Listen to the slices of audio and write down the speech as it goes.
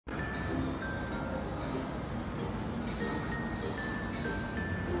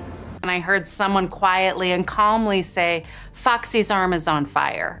and I heard someone quietly and calmly say, "Foxy's arm is on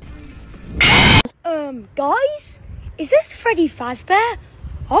fire." Guys? Is this Freddy Fazbear?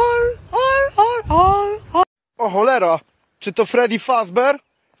 Oh, cholera! Czy to Freddy Fazbear?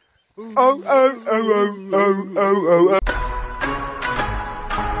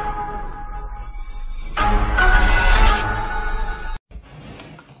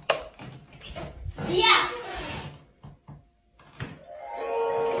 Yes!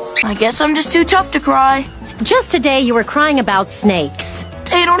 I guess I'm just too tough to cry. Just today you were crying about snakes.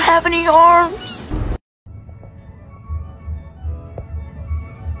 They don't have any arms.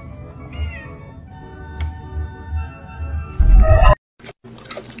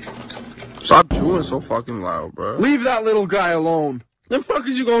 Stop chewing so fucking loud, bro. Leave that little guy alone. The fuck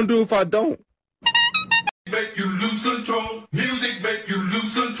is you gonna do if I don't? Make you lose control. Music make you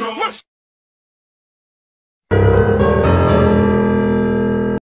lose control.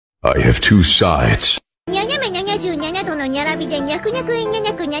 I have two sides.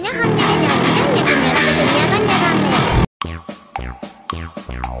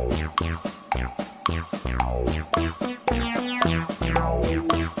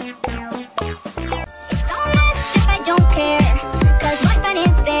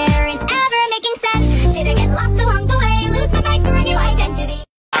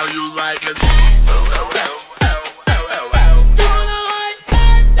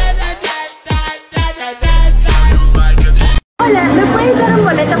 Hola, ¿me puedes dar un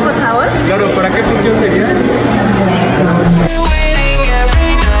boleto, por favor? Claro, ¿para qué función sería?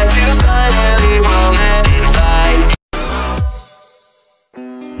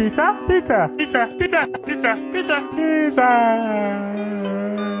 Pizza, pizza, pizza, pizza, pizza, pizza, pizza.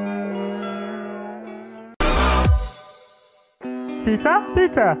 Pizza,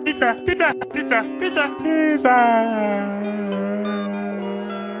 pizza, pizza, pizza, pizza, pizza, pizza.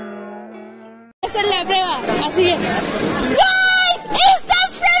 Esa es la prueba, así es. Guys, ¿esta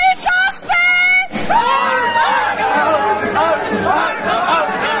es Freddy Fazbear?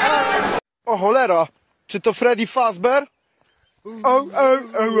 Cholera! Czy to Freddy Fazbear?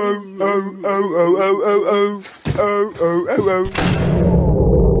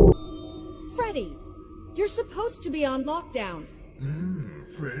 Freddy, you're supposed to be on lockdown.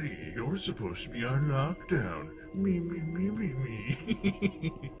 Freddy, you're supposed to be on lockdown. Me.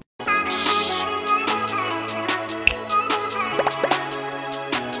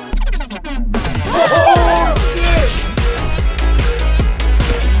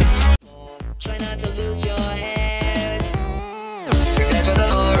 Try not to lose your head. Prepare for the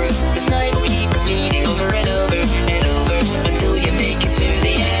horrors. This night will keep repeating over and over and over until you make it to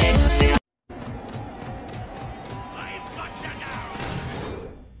the end. I've got you now.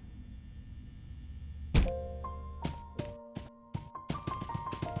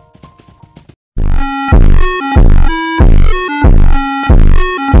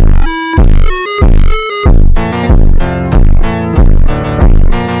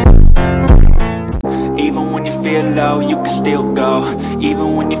 Even when you feel low, you can still go.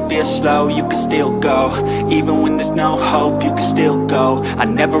 Even when you feel slow, you can still go. Even when there's no hope, you can still go. I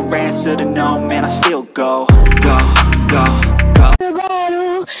never answer to no, man, I still go. Go.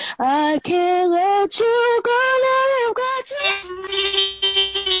 I can't let you go, now I've got you.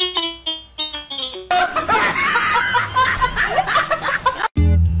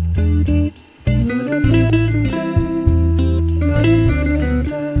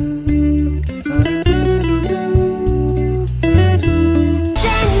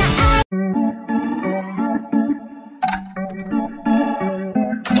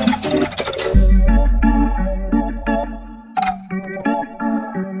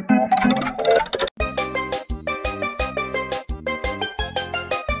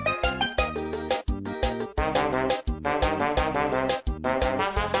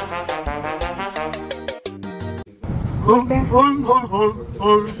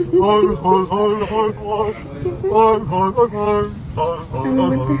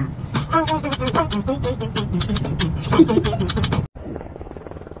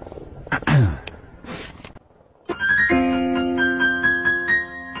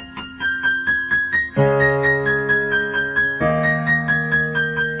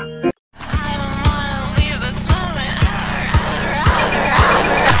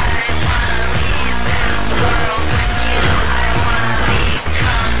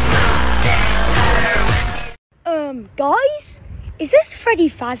 Guys, is this Freddy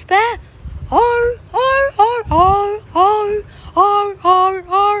Fazbear?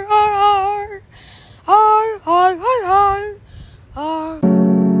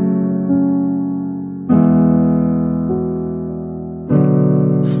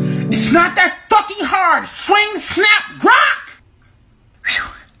 It's Not that fucking hard! Swing, snap, rock! Whew.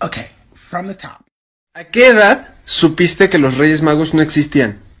 Okay, from the top. ¿A qué edad supiste que los Reyes Magos no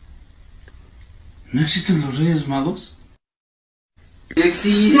existían? ¿No existen los Reyes Magos?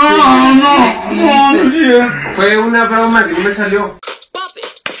 Existe, No, existe. Fue una broma que no me salió. Pop it,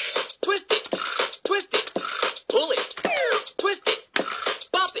 twist it, pull it, twist it,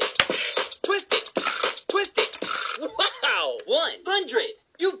 pop it, twist it, twist it. Wow, 100!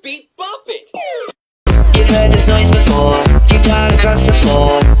 You beat Pop It! You've heard this noise before, you've gone across the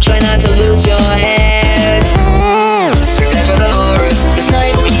floor. Try not to lose your head. Prepare for the horrors, this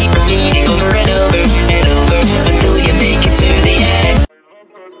night will keep repeating over and over and over until you make it to the end.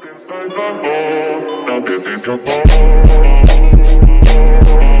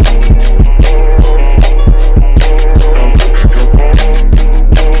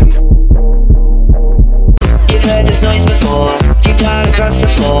 You've heard this noise before, you've gone across the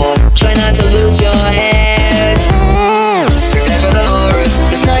floor. Try not to lose your head. Prepare for the horrors,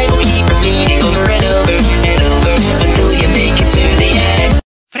 this night will keep repeating over and over and over until you make it to the end.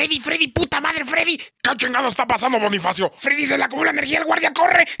 Freddy, puta madre, Freddy. ¿Qué chingado está pasando, Bonifacio? Freddy, se le acumula energía, el guardia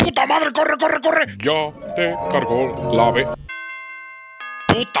corre. Puta madre, corre. Ya te cargó la ave.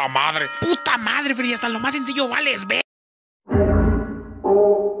 Puta madre, Freddy, hasta lo más sencillo vales, ve.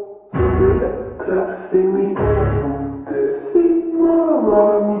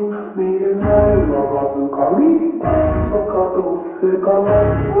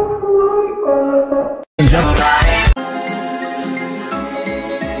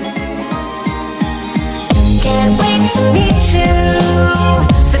 Can't wait to meet you.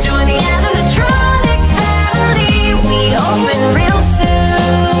 So join the animatronic family. We open real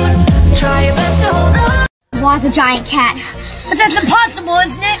soon. Try your best to hold on. Was a giant cat. But that's impossible,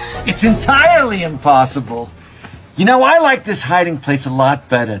 isn't it? It's entirely impossible. You know, I like this hiding place a lot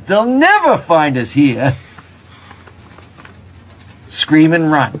better. They'll never find us here. Scream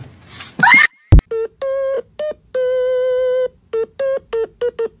and run.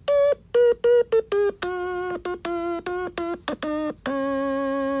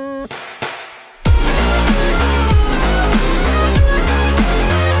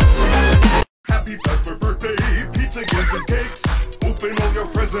 Happy Vesper birthday, pizza, games and cakes. Open all your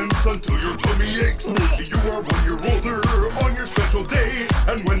presents until your tummy aches. You are 1 year older on your special day,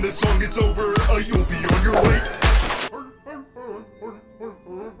 and when this song is over, you'll be on your way.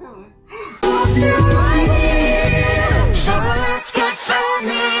 So let's get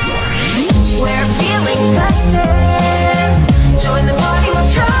funny. We're feeling festive. Join the party, we'll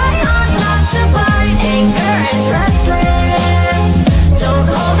try hard not to bite. Anger is restless. Don't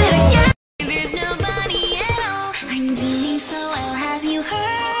hold it again. There's nobody at all. I'm doing so well, have you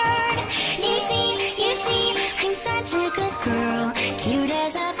heard? You see, I'm such a good girl. Cute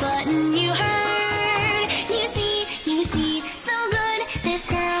as a button, you heard. You see, so good. This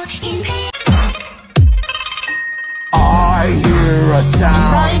girl in pain. I hear a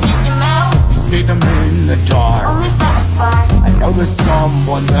sound. See them in the dark. I know there's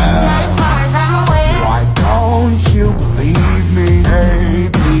someone there. Why don't you believe me?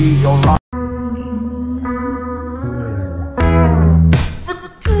 Maybe you're right.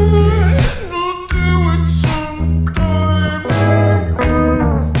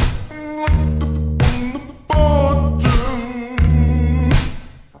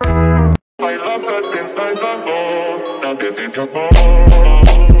 I love us inside the hole. Now this is your fault.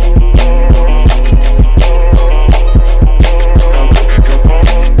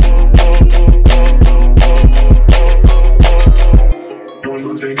 You're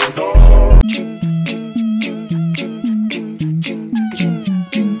losing your dog.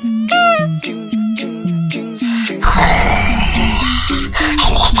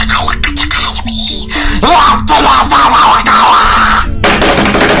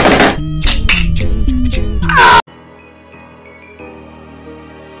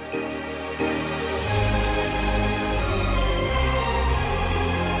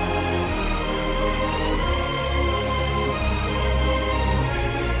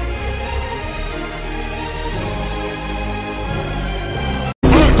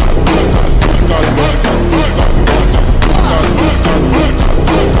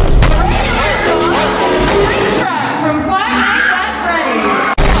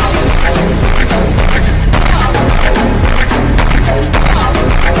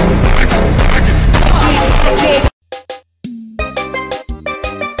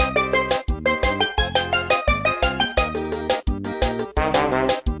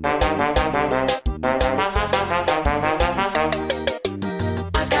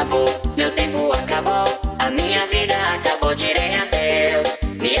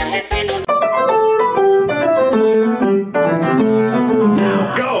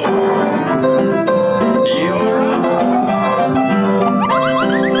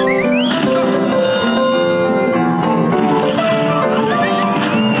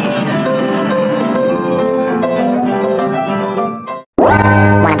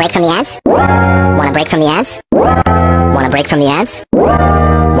 from the ants?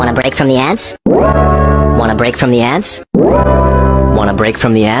 Wanna break from the ants? Wanna break from the ants? Wanna break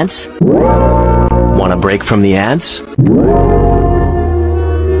from the ants? Wanna break from the ants?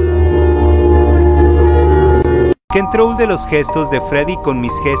 Control de los gestos de Freddy con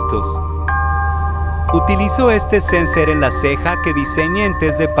mis gestos. Utilizo este sensor en la ceja que diseñé en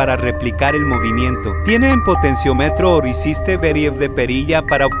test de para replicar el movimiento. Tiene un potenciómetro o resiste variable de perilla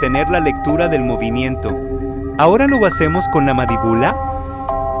para obtener la lectura del movimiento. Ahora lo hacemos con la mandíbula.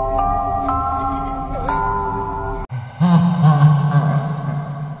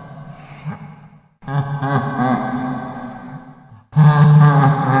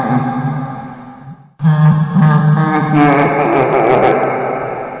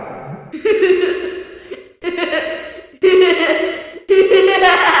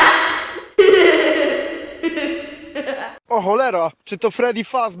 O cholera, czy to Freddy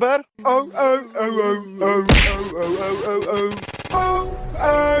Fazbear? O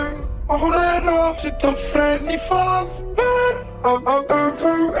cholera, czy to Freddy Fazbear?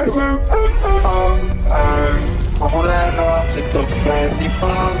 O cholera, czy to Freddy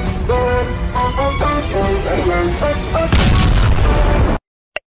Fazbear?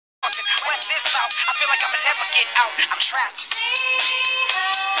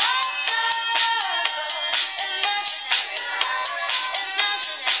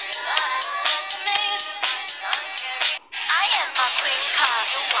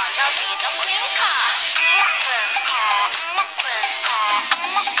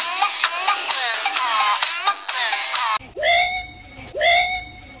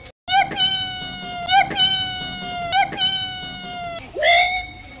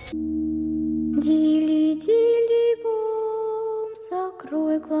 Дили-дили-бом,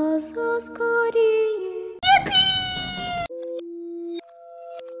 закрой глаза скорее.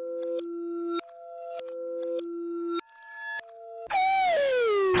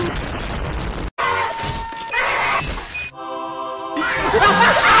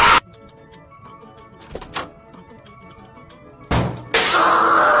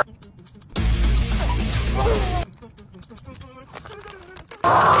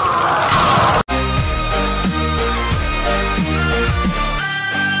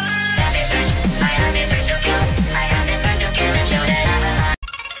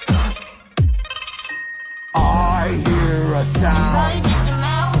 I hear a sound.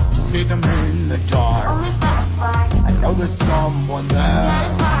 See them in the dark. I know there's someone there.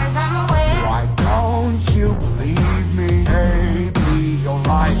 Why don't you believe me? Maybe you're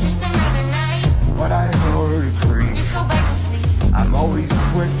right. But I heard a creak. I'm always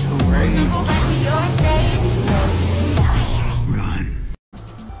quick to rage. Run.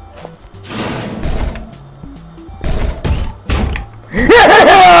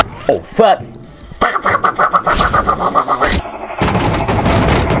 Oh, fuck.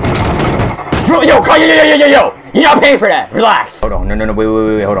 Yo, yo, you're not paying for that. Relax. Hold on, no,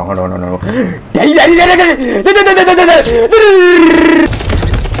 wait, hold on, no. Daddy.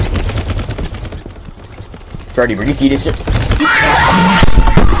 Freddy, where do you see this shit?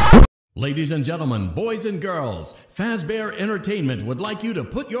 Ladies and gentlemen, boys and girls, Fazbear Entertainment would like you to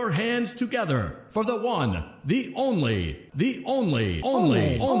put your hands together for the one, the only.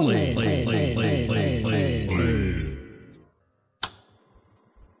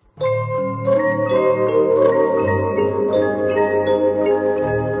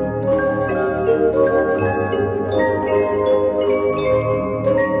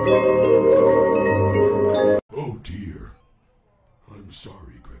 Oh dear. I'm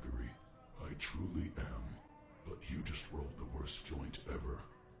sorry, Gregory. I truly am. But you just rolled the worst joint ever.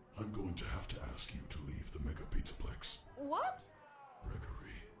 I'm going to have to ask you to leave the Mega Pizzaplex. What?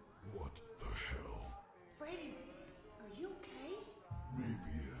 Gregory, what the hell? Freddy, are you okay?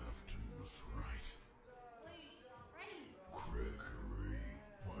 Maybe Afton was right. Gregory,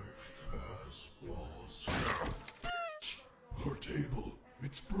 my fastballs. Our table,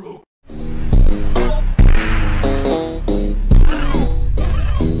 it's broke.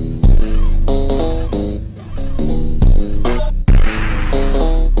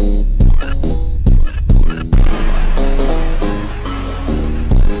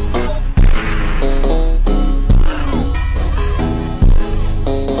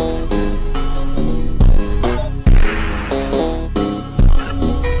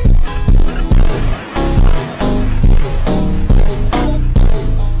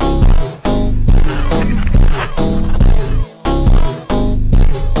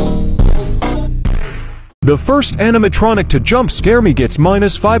 The first animatronic to jump scare me gets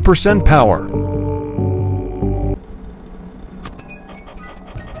minus 5% power.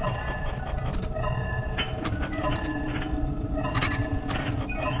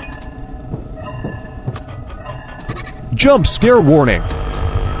 Jump scare warning.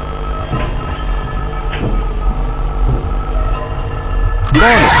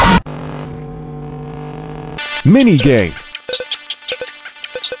 Minigame.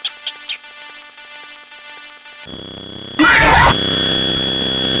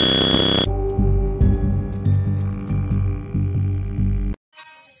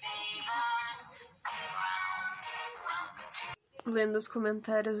 Lendo os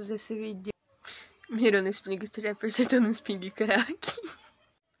comentários desse vídeo, mirando o Spring Trap acertando um Spring Crack.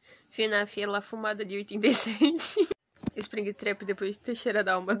 FNAF é lá fumada de 87. Spring Trap depois de ter cheirado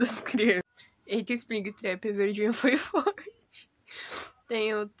a alma das crianças. Eita, Spring Trap, a verdinha foi forte.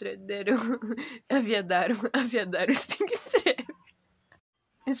 Tem outra, aviadaram Spring Trap.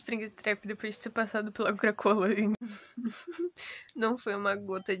 Spring Trap depois de ter passado pela Coca-Cola. Não foi uma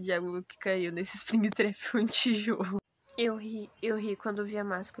gota de água que caiu nesse Spring Trap, foi um tijolo. Eu ri quando vi a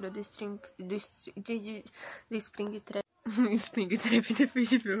máscara do Spring Trap. Spring Trap depois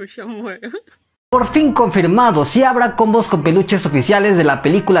de ver o Chamuel. Por fin confirmado, sí habrá combos con peluches oficiales de la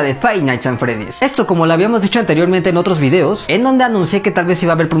película de Five Nights at Freddy's. Esto como lo habíamos dicho anteriormente en otros videos, en donde anuncié que tal vez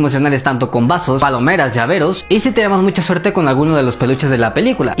iba a haber promocionales tanto con vasos, palomeras, llaveros, y si tenemos mucha suerte con alguno de los peluches de la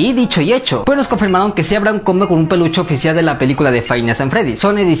película. Y dicho y hecho, pues nos confirmaron que sí habrá un combo con un peluche oficial de la película de Five Nights at Freddy's.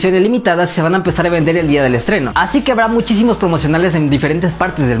 Son ediciones limitadas y se van a empezar a vender el día del estreno. Así que habrá muchísimos promocionales en diferentes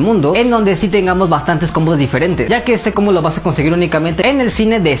partes del mundo, en donde sí tengamos bastantes combos diferentes, ya que este combo lo vas a conseguir únicamente en el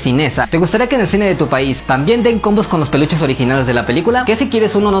cine de Cinesa. ¿Te gustaría que en el cine de tu país también den combos con los peluches originales de la película? Que si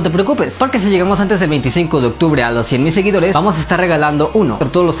quieres uno no te preocupes, porque si llegamos antes del 25 de octubre a los 100.000 seguidores, vamos a estar regalando uno por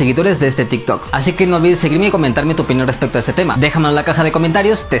todos los seguidores de este TikTok. Así que no olvides seguirme y comentarme tu opinión respecto a ese tema. Déjamelo en la caja de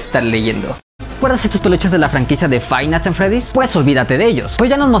comentarios, te estaré leyendo. ¿Recuerdas estos peluches de la franquicia de Five Nights at Freddy's? Pues olvídate de ellos,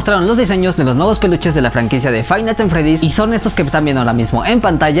 pues ya nos mostraron los diseños de los nuevos peluches de la franquicia de Five Nights at Freddy's y son estos que están viendo ahora mismo en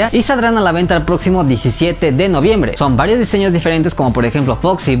pantalla y saldrán a la venta el próximo 17 de noviembre. Son varios diseños diferentes como por ejemplo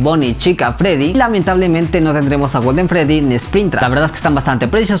Foxy, Bonnie, Chica, Freddy y lamentablemente no tendremos a Golden Freddy ni Springtrap. La verdad es que están bastante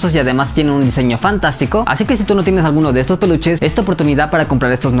preciosos y además tienen un diseño fantástico, así que si tú no tienes alguno de estos peluches, es tu oportunidad para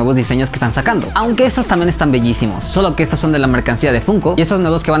comprar estos nuevos diseños que están sacando. Aunque estos también están bellísimos, solo que estos son de la mercancía de Funko y estos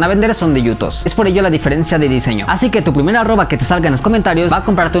nuevos que van a vender son de Yutos. Es por ello la diferencia de diseño. Así que tu primera arroba que te salga en los comentarios va a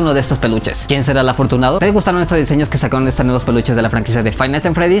comprarte uno de estos peluches. ¿Quién será el afortunado? ¿Te gustaron estos diseños que sacaron estos nuevos peluches de la franquicia de Five Nights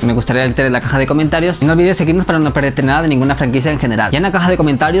at Freddy's? Me gustaría leerte en la caja de comentarios y no olvides seguirnos para no perderte nada de ninguna franquicia en general. Ya en la caja de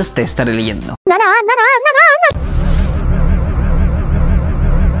comentarios te estaré leyendo.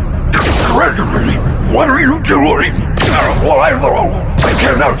 What are you doing? I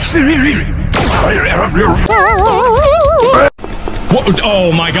cannot see. What?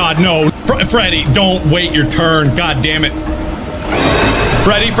 Oh my god, no. Freddy, don't wait your turn. God damn it.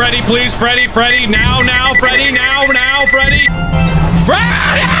 Freddy, please. Freddy, now, Freddy, now, Freddy.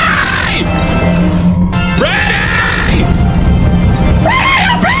 Freddy! Freddy,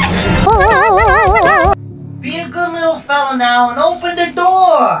 bitch! Be a good little fella now and open the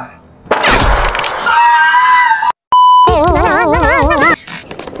door.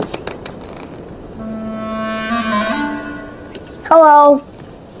 Hello.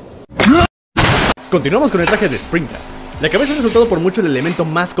 Continuamos con el traje de Springtrap. La cabeza ha resultado por mucho el elemento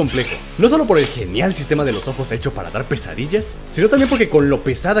más complejo, no solo por el genial sistema de los ojos hecho para dar pesadillas, sino también porque con lo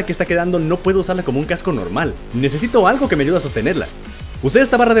pesada que está quedando no puedo usarla como un casco normal, necesito algo que me ayude a sostenerla. Usé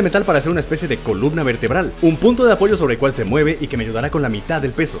esta barra de metal para hacer una especie de columna vertebral, un punto de apoyo sobre el cual se mueve y que me ayudará con la mitad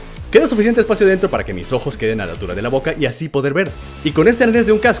del peso. Queda suficiente espacio dentro para que mis ojos queden a la altura de la boca y así poder ver. Y con este arnés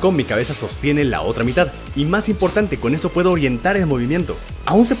de un casco, mi cabeza sostiene la otra mitad. Y más importante, con eso puedo orientar el movimiento.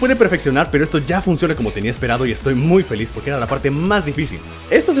 Aún se puede perfeccionar, pero esto ya funciona como tenía esperado y estoy muy feliz porque era la parte más difícil.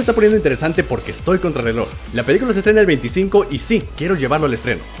 Esto se está poniendo interesante porque estoy contra reloj. La película se estrena el 25 y sí, quiero llevarlo al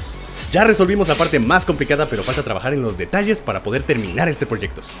estreno. Ya resolvimos la parte más complicada, pero falta trabajar en los detalles para poder terminar este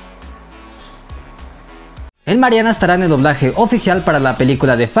proyecto. El Mariana estará en el doblaje oficial para la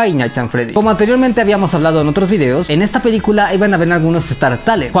película de Five Nights at Freddy's. Como anteriormente habíamos hablado en otros videos, en esta película iban a haber algunos Star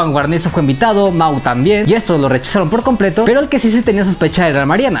Talent. Juan Guarnizo fue invitado, Mau también, y estos lo rechazaron por completo, pero el que sí se tenía sospecha era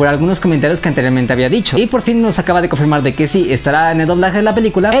Mariana, por algunos comentarios que anteriormente había dicho. Y por fin nos acaba de confirmar de que sí estará en el doblaje de la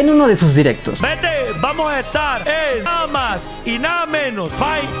película en uno de sus directos. Vete, vamos a estar en nada más y nada menos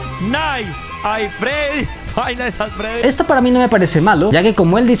Five Nights at Freddy's. Esto para mí no me parece malo, ya que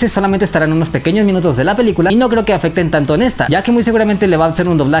como él dice solamente estarán unos pequeños minutos de la película y no creo que afecten tanto en esta, ya que muy seguramente le va a hacer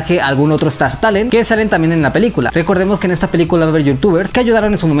un doblaje a algún otro Star Talent que salen también en la película. Recordemos que en esta película va a haber youtubers que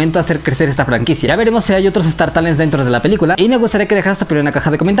ayudaron en su momento a hacer crecer esta franquicia. Ya veremos si hay otros Star Talents dentro de la película y me gustaría que dejaras tu opinión en la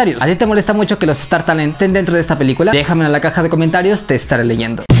caja de comentarios. ¿A ti te molesta mucho que los Star Talents estén dentro de esta película? Déjame en la caja de comentarios, te estaré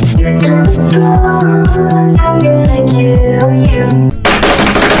leyendo.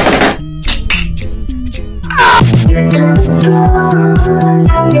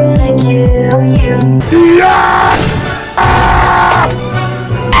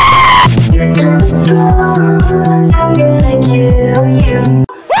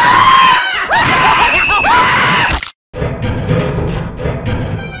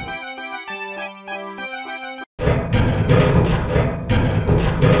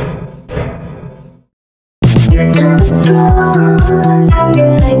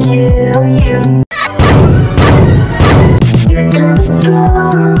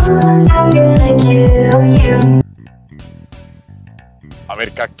 A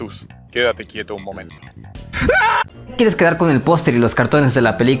ver, Cactus, quédate quieto un momento. ¿Quieres quedar con el póster y los cartones de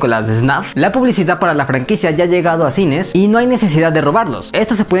la película de FNAF? La publicidad para la franquicia ya ha llegado a cines y no hay necesidad de robarlos.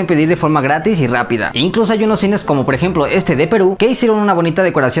 Estos se pueden pedir de forma gratis y rápida. Incluso hay unos cines como por ejemplo este de Perú que hicieron una bonita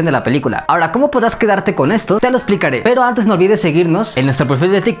decoración de la película. Ahora, ¿cómo podrás quedarte con esto? Te lo explicaré. Pero antes no olvides seguirnos en nuestro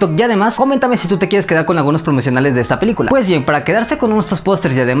perfil de TikTok y además coméntame si tú te quieres quedar con algunos promocionales de esta película. Pues bien, para quedarse con estos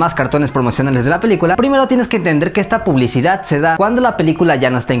pósters y además cartones promocionales de la película, primero tienes que entender que esta publicidad se da cuando la película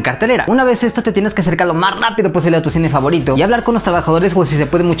ya no está en cartelera. Una vez esto, te tienes que acercar lo más rápido posible a tu cine favorito y hablar con los trabajadores, o si se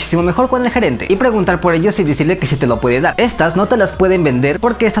puede muchísimo mejor con el gerente, y preguntar por ellos y decirle que si te lo puede dar. Estas no te las pueden vender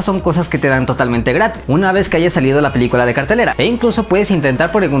porque estas son cosas que te dan totalmente gratis una vez que haya salido la película de cartelera, e incluso puedes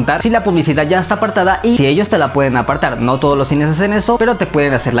intentar preguntar si la publicidad ya está apartada y si ellos te la pueden apartar. No todos los cines hacen eso, pero te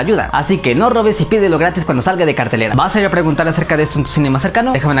pueden hacer la ayuda, así que no robes y pídelo gratis cuando salga de cartelera. ¿Vas a ir a preguntar acerca de esto en tu cine más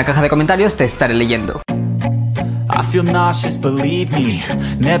cercano? Déjame en la caja de comentarios, te estaré leyendo. I feel nauseous, believe me.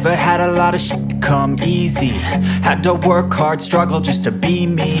 Never had a lot of shit come easy. Had to work hard, struggle just to be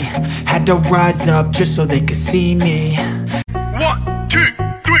me. Had to rise up just so they could see me. 1, 2,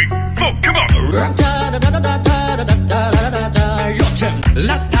 3, 4, come on! Your turn.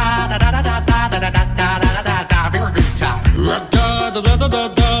 La da da da da da da da da da da da da. Very good time. Your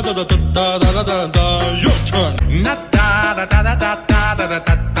turn. Na da da da da da da da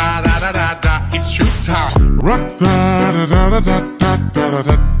da da da da da. It's your time. Rock da da da da da da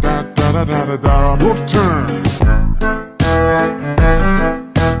da da da da da da. Your turn.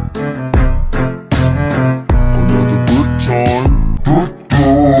 Another good time.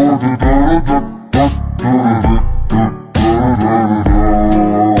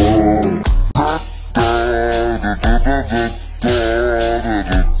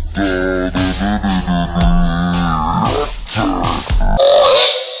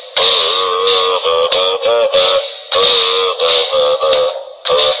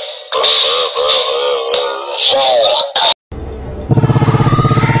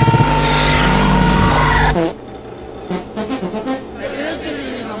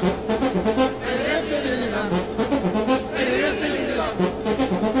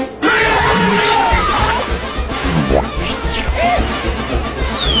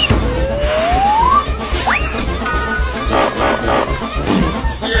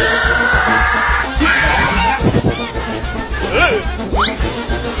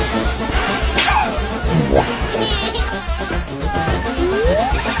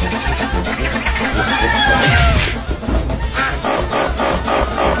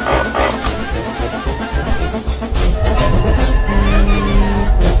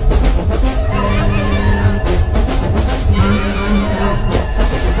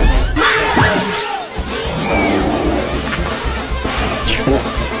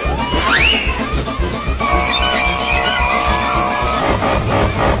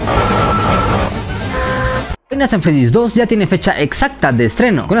 Five Nights at Freddy's 2 ya tiene fecha exacta de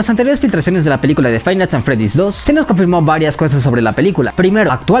estreno. Con las anteriores filtraciones de la película de Five Nights at Freddy's 2 se nos confirmó varias cosas sobre la película.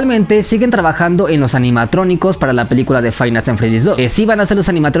 Primero, actualmente siguen trabajando en los animatrónicos para la película de Five Nights at Freddy's 2, que sí van a ser los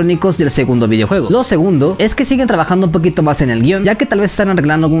animatrónicos del segundo videojuego. Lo segundo es que siguen trabajando un poquito más en el guión, ya que tal vez están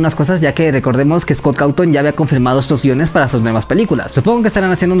arreglando algunas cosas, ya que recordemos que Scott Cawthon ya había confirmado estos guiones para sus nuevas películas. Supongo que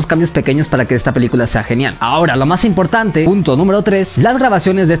estarán haciendo unos cambios pequeños para que esta película sea genial. Ahora, lo más importante, punto número 3, las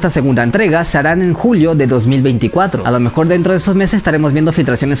grabaciones de esta segunda entrega se harán en julio de 2024. A lo mejor dentro de esos meses estaremos viendo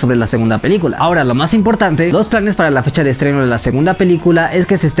filtraciones sobre la segunda película. Ahora, lo más importante, los planes para la fecha de estreno de la segunda película es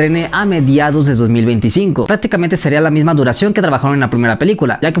que se estrene a mediados de 2025. Prácticamente sería la misma duración que trabajaron en la primera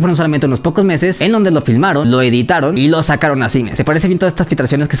película, ya que fueron solamente unos pocos meses en donde lo filmaron, lo editaron y lo sacaron a cine. ¿Se parece bien todas estas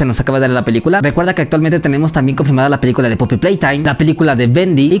filtraciones que se nos acaba de dar en la película? Recuerda que actualmente tenemos también confirmada la película de Poppy Playtime, la película de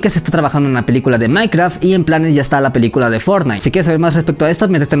Bendy, y que se está trabajando en la película de Minecraft, y en planes ya está la película de Fortnite. Si quieres saber más respecto a esto,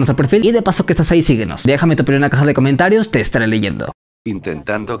 métete en nuestro perfil y de paso que estás ahí, síguenos. Déjame tu opinión en la caja de comentarios, te estaré leyendo.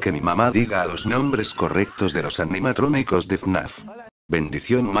 Intentando que mi mamá diga los nombres correctos de los animatrónicos de FNAF.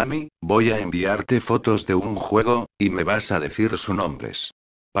 Bendición mami, voy a enviarte fotos de un juego, y me vas a decir sus nombres.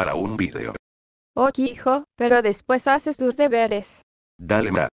 Para un vídeo. Ok, hijo, pero después haces tus deberes.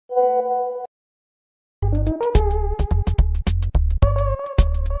 Dale ma.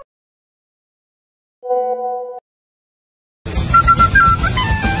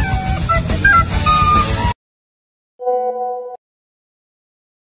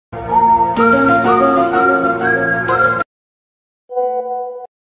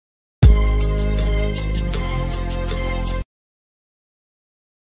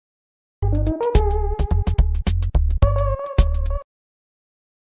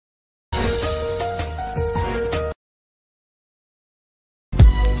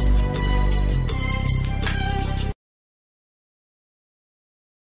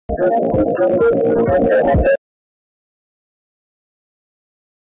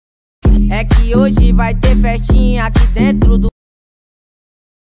 É que hoje vai ter festinha aqui dentro do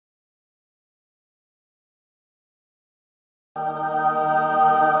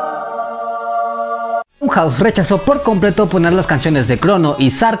House rechazó por completo poner las canciones de Chrono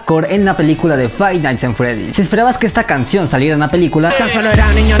y Sarkor en la película de Five Nights at Freddy's. Si esperabas que esta canción saliera en la película, tan solo era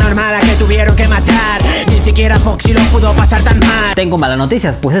un niño normal a que tuvieron que matar. Ni siquiera Foxy lo pudo pasar tan mal. Tengo malas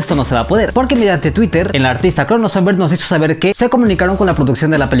noticias, pues esto no se va a poder, porque mediante Twitter, el artista Chrono Somber nos hizo saber que se comunicaron con la producción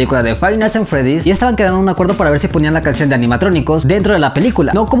de la película de Five Nights at Freddy's y estaban quedando en un acuerdo para ver si ponían la canción de animatrónicos dentro de la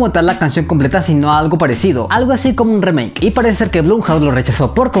película, no como tal la canción completa, sino algo parecido, algo así como un remake. Y parece ser que Blumhouse lo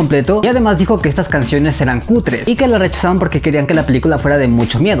rechazó por completo y además dijo que estas canciones eran cutres y que la rechazaban porque querían que la película fuera de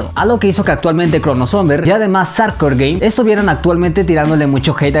mucho miedo, algo que hizo que actualmente Chrono Somber y además Sarkor Game estuvieran actualmente tirándole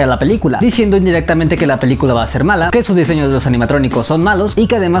mucho hate a la película, diciendo indirectamente que la película va a ser mala, que sus diseños de los animatrónicos son malos y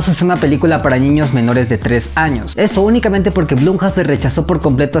que además es una película para niños menores de 3 años. Esto únicamente porque Blumhouse le rechazó por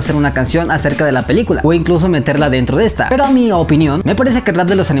completo hacer una canción acerca de la película o incluso meterla dentro de esta, pero a mi opinión me parece que el rap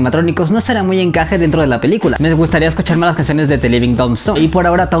de los animatrónicos no será muy encaje dentro de la película. Me gustaría escuchar más las canciones de The Living Tombstone y por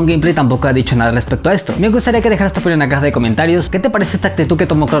ahora Town Gameplay tampoco ha dicho nada respecto a esto. Me gustaría que dejaras tu opinión en la caja de comentarios. ¿Qué te parece esta actitud que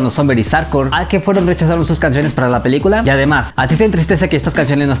tomó Chrono Somber y Sarkor al que fueron rechazaron sus canciones para la película? Y además, ¿a ti te entristece que estas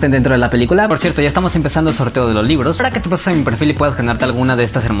canciones no estén dentro de la película? Por cierto, ya estamos empezando el sorteo de los libros para que te pases a mi perfil y puedas ganarte alguna de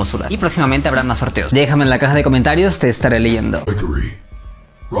estas hermosuras. Y próximamente habrá más sorteos. Déjame en la caja de comentarios, te estaré leyendo. Gregory,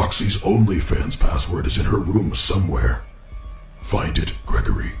 Roxy's OnlyFans password is in her room somewhere. Find it,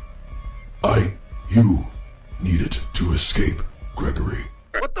 Gregory. You need it to escape, Gregory.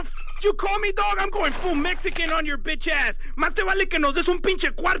 What the f you call me, dog? I'm going full Mexican on your bitch ass. Más te vale que nos des un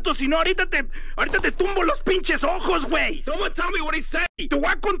pinche cuarto, si no ahorita te tumbo los pinches ojos, güey. Someone tell me what he said. Te voy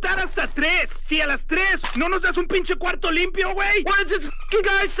a contar hasta 3. Si a las 3 no nos das un pinche cuarto limpio, güey. What is this fucking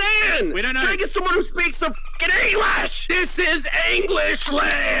guy saying? We don't know. Can I get someone who speaks some fucking English? This is English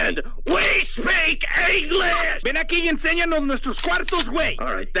land. We speak English. Ven aquí y enséñanos nuestros cuartos, güey.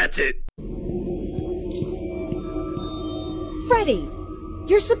 All right, that's it. Freddy,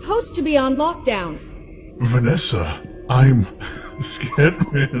 you're supposed to be on lockdown. Vanessa, I'm scared,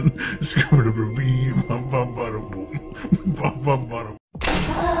 man.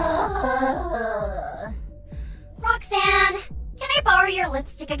 Roxanne, can I borrow your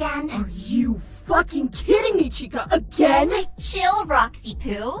lipstick again? Are you fucking kidding me, Chica? Again? Like, chill, Roxy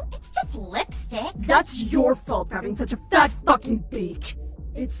Poo. It's just lipstick. That's your fault for having such a fat fucking beak.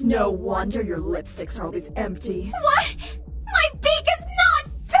 It's no wonder your lipsticks are always empty. What? My beak is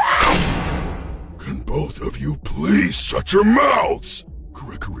not fat! Can both of you please shut your mouths?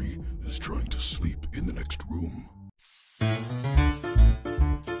 Gregory is trying to sleep in the next room.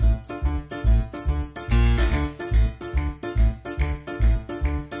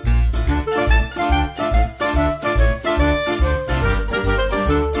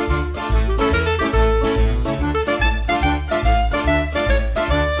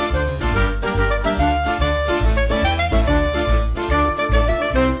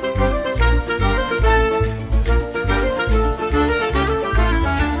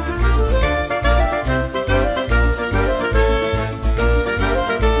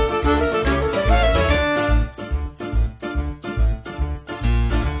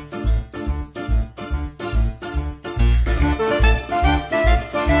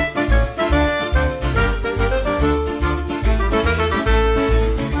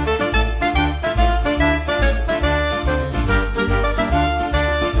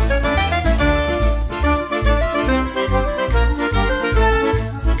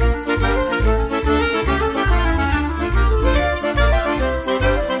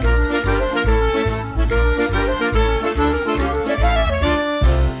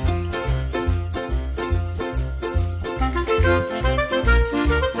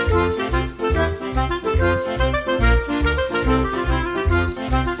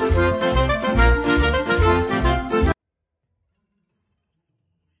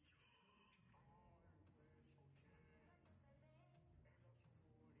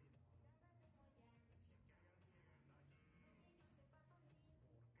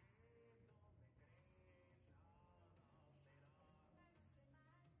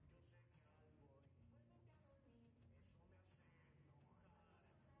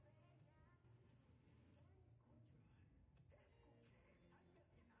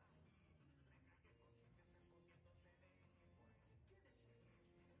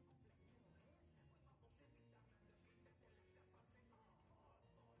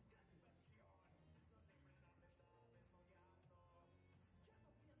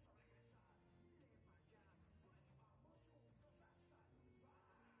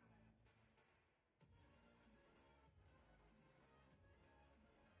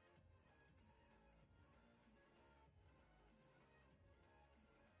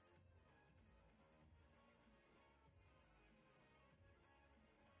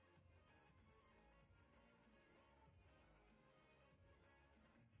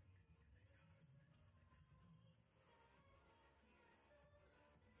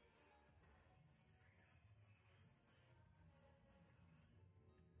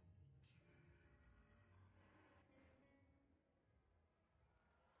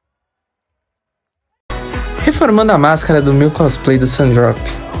 reformando a máscara do meu cosplay do Sandrop.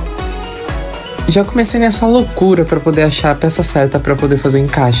 Já comecei nessa loucura pra poder achar a peça certa pra poder fazer o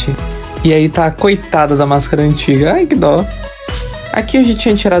encaixe. E aí tá a coitada da máscara antiga, ai que dó. Aqui eu já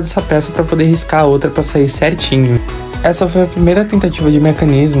tinha tirado essa peça pra poder riscar a outra pra sair certinho. Essa foi a primeira tentativa de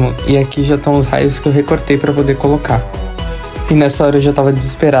mecanismo e aqui já estão os raios que eu recortei pra poder colocar. E nessa hora eu já tava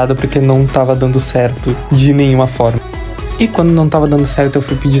desesperado porque não tava dando certo de nenhuma forma. E quando não tava dando certo eu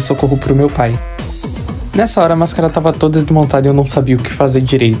fui pedir socorro pro meu pai. Nessa hora a máscara tava toda desmontada e eu não sabia o que fazer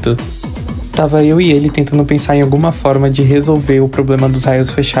direito. Tava eu e ele tentando pensar em alguma forma de resolver o problema dos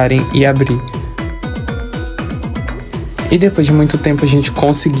raios fecharem e abrir. E depois de muito tempo a gente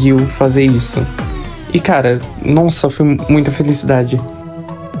conseguiu fazer isso. E cara, nossa, foi muita felicidade.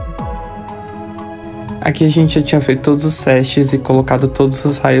 Aqui a gente já tinha feito todos os testes e colocado todos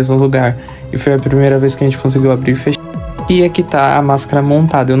os raios no lugar. E foi a primeira vez que a gente conseguiu abrir e fechar. E aqui tá a máscara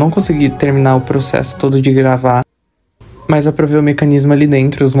montada. Eu não consegui terminar o processo todo de gravar, mas aprovei o mecanismo ali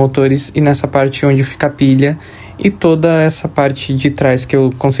dentro, os motores, e nessa parte onde fica a pilha, e toda essa parte de trás que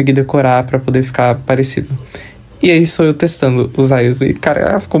eu consegui decorar pra poder ficar parecido. E aí sou eu testando os raios, e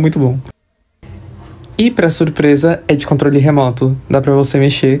cara, ficou muito bom. E pra surpresa, é de controle remoto. Dá pra você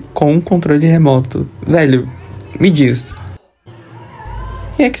mexer com um controle remoto. Velho, me diz.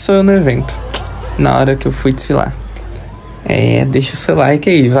 E aqui sou eu no evento, na hora que eu fui desfilar. Deixa o seu like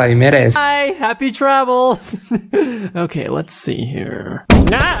aí, vai, merece. Hi, happy travels. Okay, let's see here.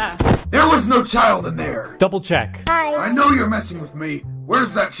 Nah! There was no child in there. Double check. Hi. I know you're messing with me.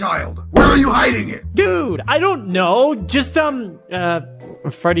 Where's that child? Where are you hiding it? Dude, I don't know. Just,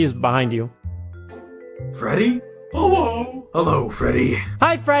 Freddy's behind you. Freddy? Hello. Hello, Freddy.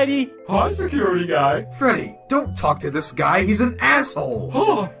 Hi, Freddy. Hi, security guy. Freddy, don't talk to this guy. He's an asshole.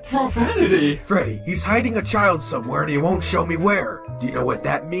 Huh, profanity. Freddy, he's hiding a child somewhere and he won't show me where. Do you know what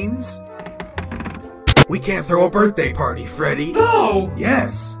that means? We can't throw a birthday party, Freddy. No.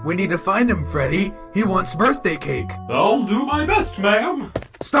 Yes, we need to find him, Freddy. He wants birthday cake. I'll do my best, ma'am.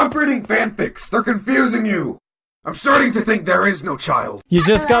 Stop reading fanfics. They're confusing you. I'm starting to think there is no child. You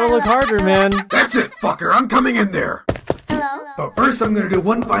just gotta look harder, man. That's it, fucker. I'm coming in there. Hello? But first I'm gonna do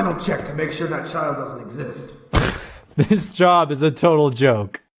one final check to make sure that child doesn't exist. This job is a total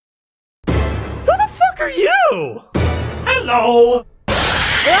joke. Who the fuck are you? Hello.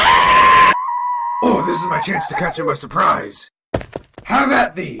 Oh, this is my chance to catch him by surprise. Have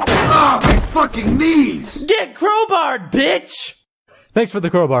at thee. Ah, my fucking knees. Get crowbarred, bitch. Thanks for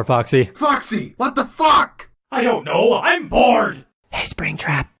the crowbar, Foxy. Foxy, what the fuck? I don't know. I'm bored. Hey,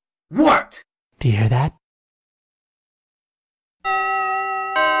 Springtrap. What? Do you hear that?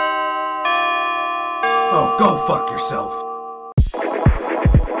 Oh, go fuck yourself.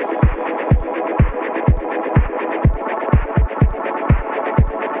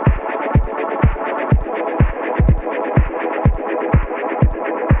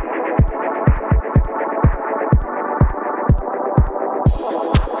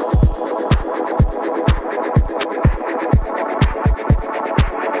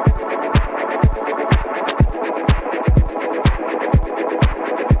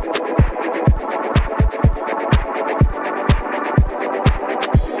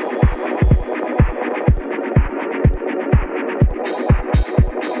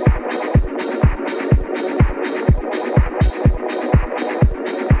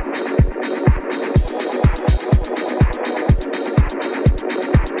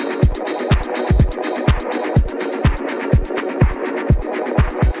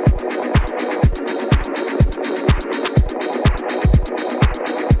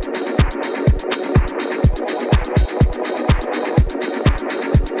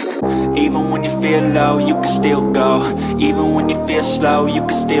 Even when you feel low, you can still go. Even when you feel slow, you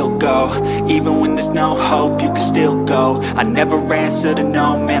can still go. Even when there's no hope, you can still go. I never answer to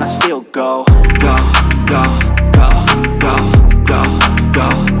no, man, I still go. Go, go, go, go, go,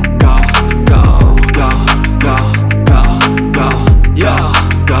 go, go, go, go, go, go, go, yo,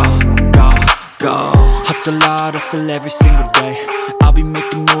 go, go, go. Hustle hard, hustle every single day. I'll be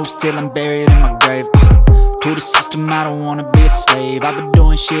making moves till I'm buried in my grave. To the system, I don't wanna be a slave. I've been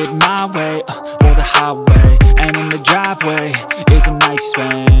doing shit my way, or the highway. And in the driveway is a nice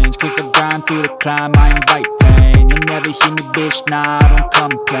range. Cause I grind through the climb, I invite pain. You'll never hear me, bitch, nah, I don't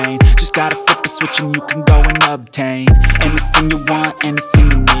complain. Just gotta flip the switch and you can go and obtain anything you want,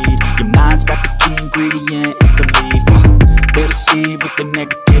 anything you need. Your mind's got the key ingredient, it's belief. They deceive with the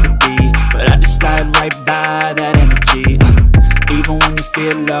negativity, but I just slide right by that energy. Even when you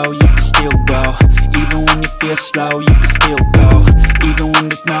feel low, you can still go. Even when you feel slow, you can still go. Even when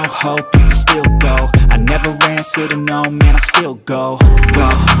there's no hope, you can still go. I never answer to no, man, I still go. Go,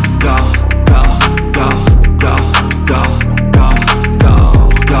 go, go, go, go, go, go, go,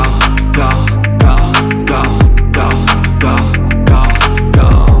 go, go, go, go, go, go, go,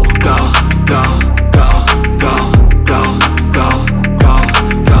 go, go, go, go,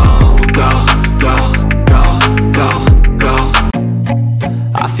 go, go, go, go.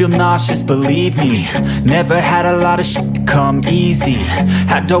 I feel nauseous, believe me. Never had a lot of shit come easy.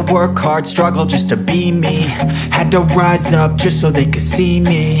 Had to work hard, struggle just to be me. Had to rise up just so they could see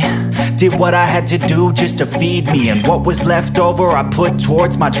me. Did what I had to do just to feed me. And what was left over I put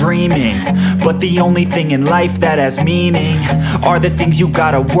towards my dreaming. But the only thing in life that has meaning are the things you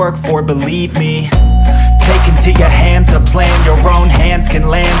gotta work for, believe me. Take into your hands a plan. Your own hands can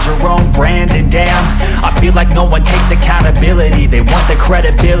land your own brand. And damn, I feel like no one takes accountability. They want the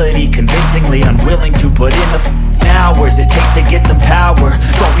credibility, convincingly unwilling to put in the hours it takes to get some power.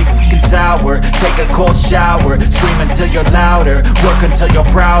 Don't be f***ing sour. Take a cold shower. Scream until you're louder. Work until you're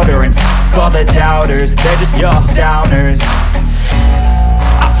prouder. And f*** all the doubters, they're just your downers.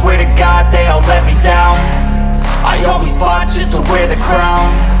 I swear to God they all let me down. I always fought just to wear the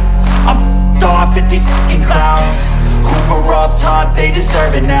crown. I'm off at these fucking clowns who were all taught they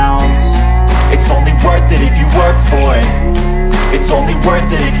deserve an ounce. It's only worth it if you work for it. It's only worth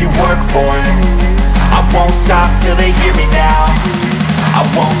it if you work for it. I won't stop till they hear me now. I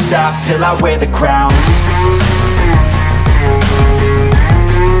won't stop till I wear the crown.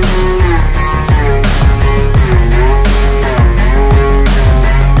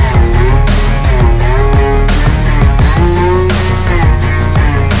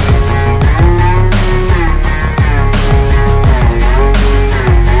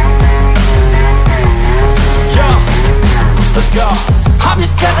 I'm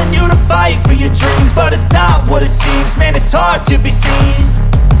just telling you to fight for your dreams, but it's not what it seems. Man, it's hard to be seen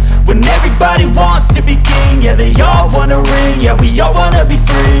when everybody wants to be king. Yeah, they all wanna ring, yeah, we all wanna be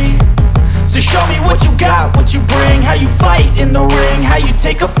free. So show me what you got, what you bring, how you fight in the ring, how you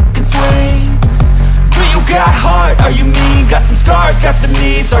take a fucking swing. Do you got heart, are you mean? Got some scars, got some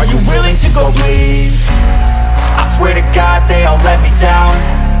needs, are you willing to go bleed? I swear to God they all let me down.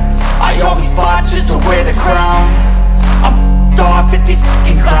 I always fought just to wear the crown. I'm off at these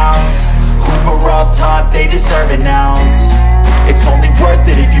fucking clowns who were all taught they deserve an ounce. It's only worth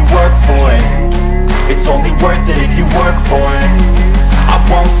it if you work for it. It's only worth it if you work for it. I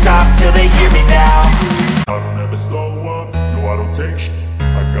won't stop till they hear me now. I don't ever slow up, no I don't take shit.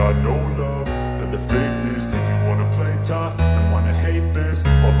 I got no love for the fakeness. If you wanna play tough and wanna hate this,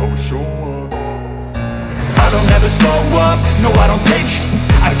 I'll always show up. I don't ever slow up, no I don't take shit.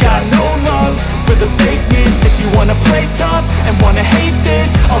 I got no love for the fakeness. If you wanna play tough and wanna hate this,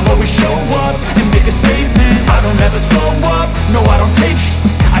 I'll always show up and make a statement. I don't ever slow up, no I don't take shit.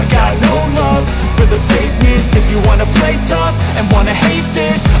 I got no love for the fakeness. If you wanna play tough and wanna hate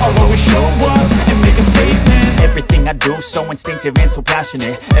this, I'll always show up and make a statement. Everything I do so instinctive and so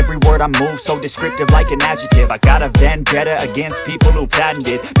passionate. Every word I move so descriptive like an adjective. I got a vendetta against people who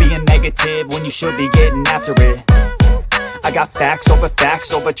patented being negative when you should be getting after it. I got facts over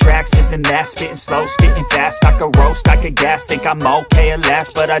tracks, this and that. Spitting slow, spitting fast. I could roast, I could gas. Think I'm okay at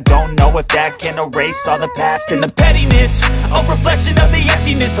last, but I don't know if that can erase all the past. And the pettiness, a reflection of the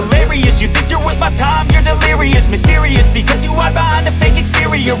emptiness. Hilarious, you think you're worth my time, you're delirious. Mysterious, because you hide behind a fake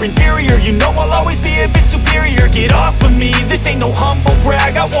exterior. Inferior, you know I'll always be a bit superior. Get off of me, this ain't no humble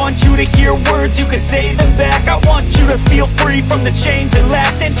brag. I want you to hear words, you can say them back. I want you to feel free from the chains that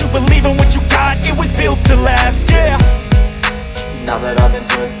last, and to believe in what you got, it was built to last, yeah. Now that I've been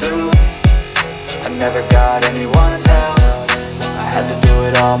put through, I never got anyone's help. I had to do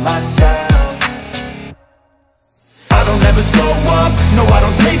it all myself. I don't ever slow up, no I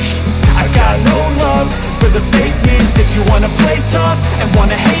don't take shit. I got no love for the fakeness. If you wanna play tough and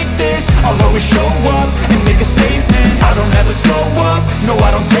wanna hate this, I'll always show up and make a statement. I don't ever slow up, no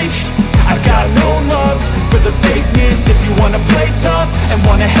I don't take shit. I got no love for the fakeness. If you wanna play tough and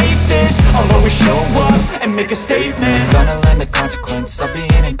wanna hate this, I'll always show up and make a statement. Gonna learn the consequence of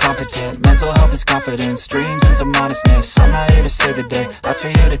being incompetent. Mental health is confidence, dreams and some honestness. I'm not here to save the day, that's for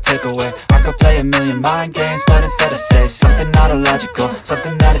you to take away. I could play a million mind games, but instead I say something not illogical,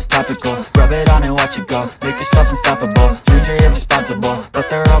 something that is topical. Rub it on and watch it go, make yourself unstoppable. Dreams are irresponsible, but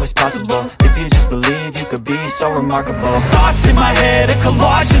they're always possible. If you just believe, you could be so remarkable. Thoughts in my head, a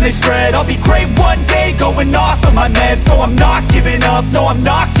collage and they spread. I'll be great one day, going off of my meds. No, I'm not giving up, no, I'm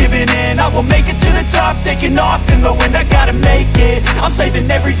not giving in. I will make it to the top, taking off in the wind. I gotta make it, I'm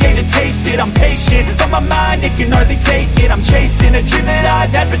saving every day to taste it. I'm patient, but my mind, it can hardly take it. I'm chasing a dream that I've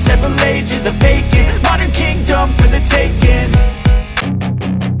had for several ages. A vacant, modern kingdom for the taking.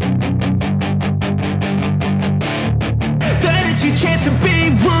 That is your chance to be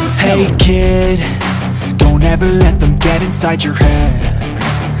ruthless. Hey kid, don't Don't ever let them get inside your head.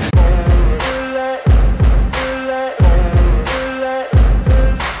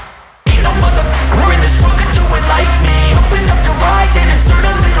 Ain't no motherfucker in this world could do it like me. Open up your eyes and insert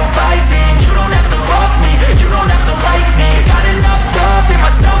a little rising. You don't have to love me, you don't have to like me. Got enough love in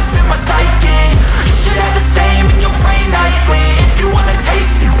myself, in my psyche. You should have the same in your brain nightly. If you wanna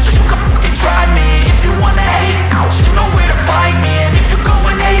taste me, you can fucking try me. If you wanna hate, you know where to find me. And if you're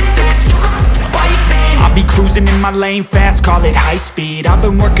going hate this, you can fucking bite me. I'll be cruising in my lane fast, call it high speed. I've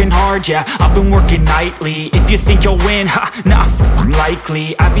been working hard, yeah, I've been working nightly. If you think you'll win, ha, nah,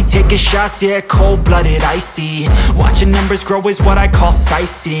 likely. I be taking shots, yeah, cold-blooded, icy. Watching numbers grow is what I call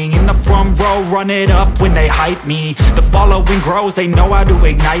sightseeing. In the front row, run it up when they hype me. The following grows, they know how to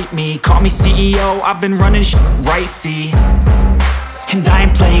ignite me. Call me CEO, I've been running shit right, see. And I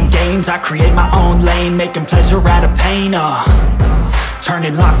ain't playing games, I create my own lane, making pleasure out of pain,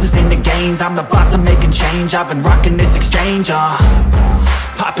 turning losses into gains. I'm the boss, I'm making change. I've been rocking this exchange,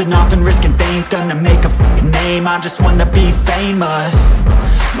 popping off and risking things. Gonna make a f***ing name. I just wanna be famous,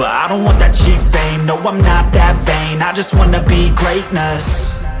 but I don't want that cheap fame. No, I'm not that vain. I just wanna be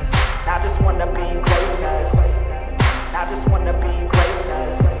greatness. I just wanna be greatness. I just wanna be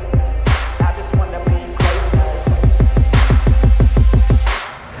greatness. I just wanna be greatness.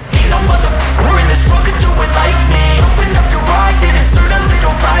 Ain't no motherfucker in this world could do it like me. Open up your eyes and insert a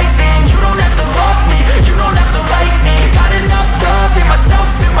little rising. You don't have to love me, you don't have to like me. Got enough love in myself,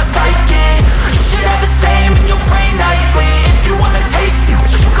 in my psyche. You should have the same in your brain nightly. If you wanna taste me,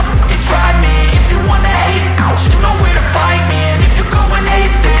 you can fucking try me. If you wanna hate, you know where to find me. And if you're going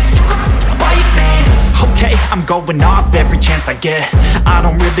hate this, you can fucking bite me. Okay, I'm going off every chance I get. I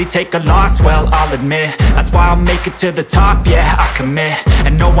don't really take a loss, well, I'll admit. That's why I'll make it to the top, yeah, I commit.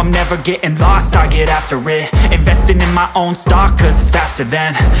 And no, I'm never getting lost, I get after it. Investing in my own stock, cause it's faster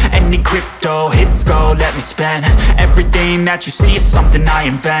than any crypto hits go, let me spend. Everything that you see is something I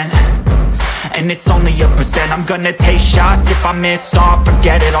invent, and it's only a percent. I'm gonna take shots, if I miss all,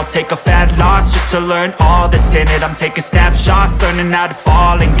 forget it. I'll take a fat loss just to learn all that's in it. I'm taking snapshots, learning how to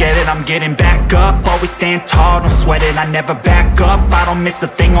fall and get it. I'm getting back up, always stand tall, don't sweat it. I never back up, I don't miss a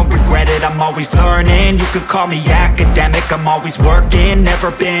thing or regret it. I'm always learning, you could call me academic. I'm always working,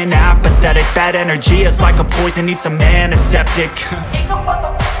 never been apathetic. That energy is like a poison, needs some antiseptic. Ain't no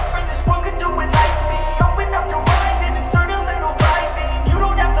motherfucker in this world could do it like me. Open up your eyes and insert a little rising. You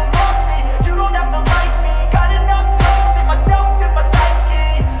don't have to love me, you don't have to like me. Got enough love in myself, in my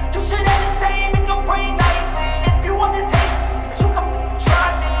psyche. You should have the same in your brain nightly. If you wanna taste me, you can try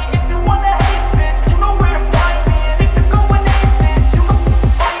me. If you wanna hate bitch, you know where to find me. And if you're going hate this, you can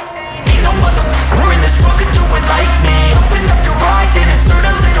fight me. Ain't no motherfucker in this world could do it like me. Open up your eyes and insert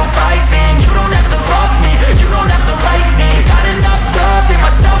a little rising. You don't have to love me, you don't have to like me. Got enough love in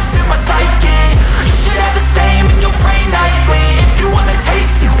myself, in my psyche. You should have the same in your brain nightly. If you wanna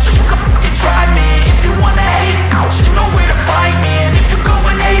taste me, you can fucking try me. If you wanna hate, you know where to find me. And if you're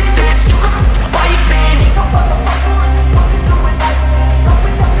going hate this, you can fucking bite me. Ain't no motherfucker in this world can do it like me. Open up your eyes and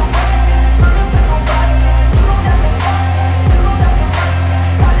insert a little rising. You don't have to love me, you don't have to like me. Got enough love in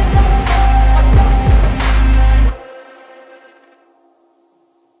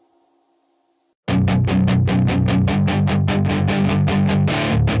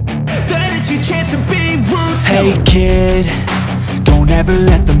Hey kid, don't ever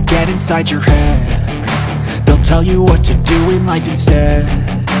let them get inside your head. They'll tell you what to do in life instead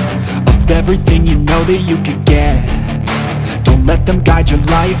of everything you know that you could get. Don't let them guide your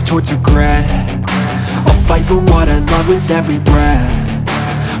life towards regret. I'll fight for what I love with every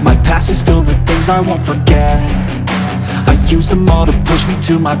breath. My past is filled with things I won't forget. I use them all to push me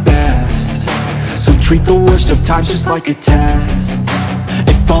to my best. So treat the worst of times just like a test.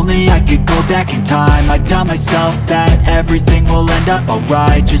 If only I could go back in time, I'd tell myself that everything will end up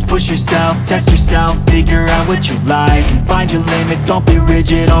alright. Just push yourself, test yourself, figure out what you like, and find your limits, don't be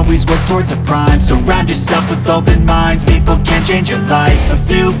rigid, always work towards a prime. Surround yourself with open minds, people can change your life. A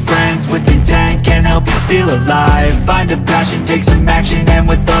few friends with intent can help you feel alive. Find a passion, take some action, and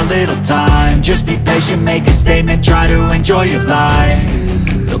with a little time, just be patient, make a statement, try to enjoy your life.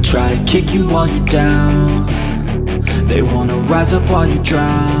 They'll try to kick you while you're down. They wanna rise up while you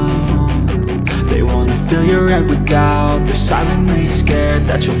drown. They wanna fill your head with doubt. They're silently scared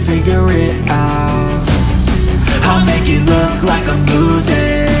that you'll figure it out. I'll make it look like I'm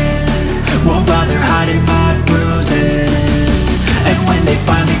losing, won't bother hiding my bruises. And when they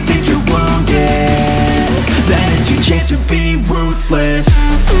finally think you're wounded, then it's your chance to be ruthless.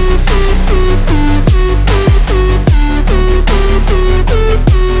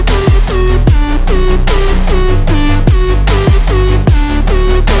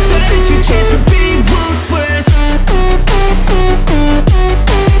 Then it's your chance to be ruthless.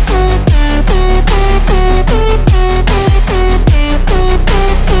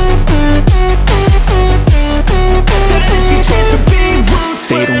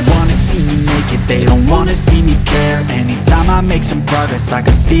 wanna see me care. Anytime I make some progress, I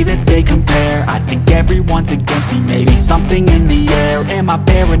can see that they compare. I think everyone's against me, maybe something in the air. Am I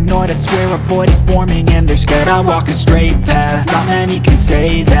paranoid? I swear a void is forming and they're scared. I walk a straight path, not many can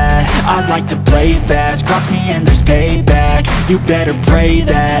say that. I like to play fast, cross me and there's payback. You better pray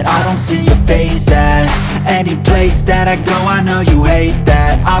that I don't see your face at any place that I go. I know you hate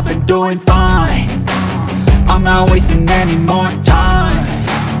that. I've been doing fine, I'm not wasting any more time.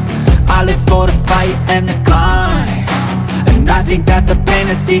 I live for the fight and the climb, and I think that the pain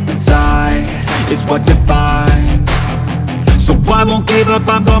that's deep inside is what defines. So I won't give up,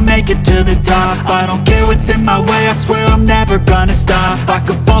 I'm gonna make it to the top. I don't care what's in my way, I swear I'm never gonna stop. I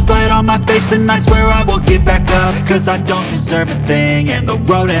could fall flat on my face and I swear I will get back up, cause I don't deserve a thing and the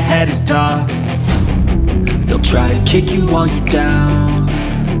road ahead is tough. They'll try to kick you while you're down,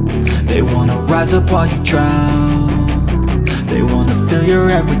 they wanna rise up while you drown. They wanna fill your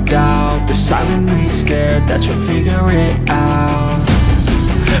head with doubt, they're silently scared that you'll figure it out.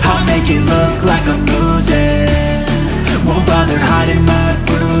 I'll make it look like I'm losing, won't bother hiding my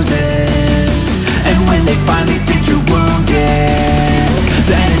bruises. And when they finally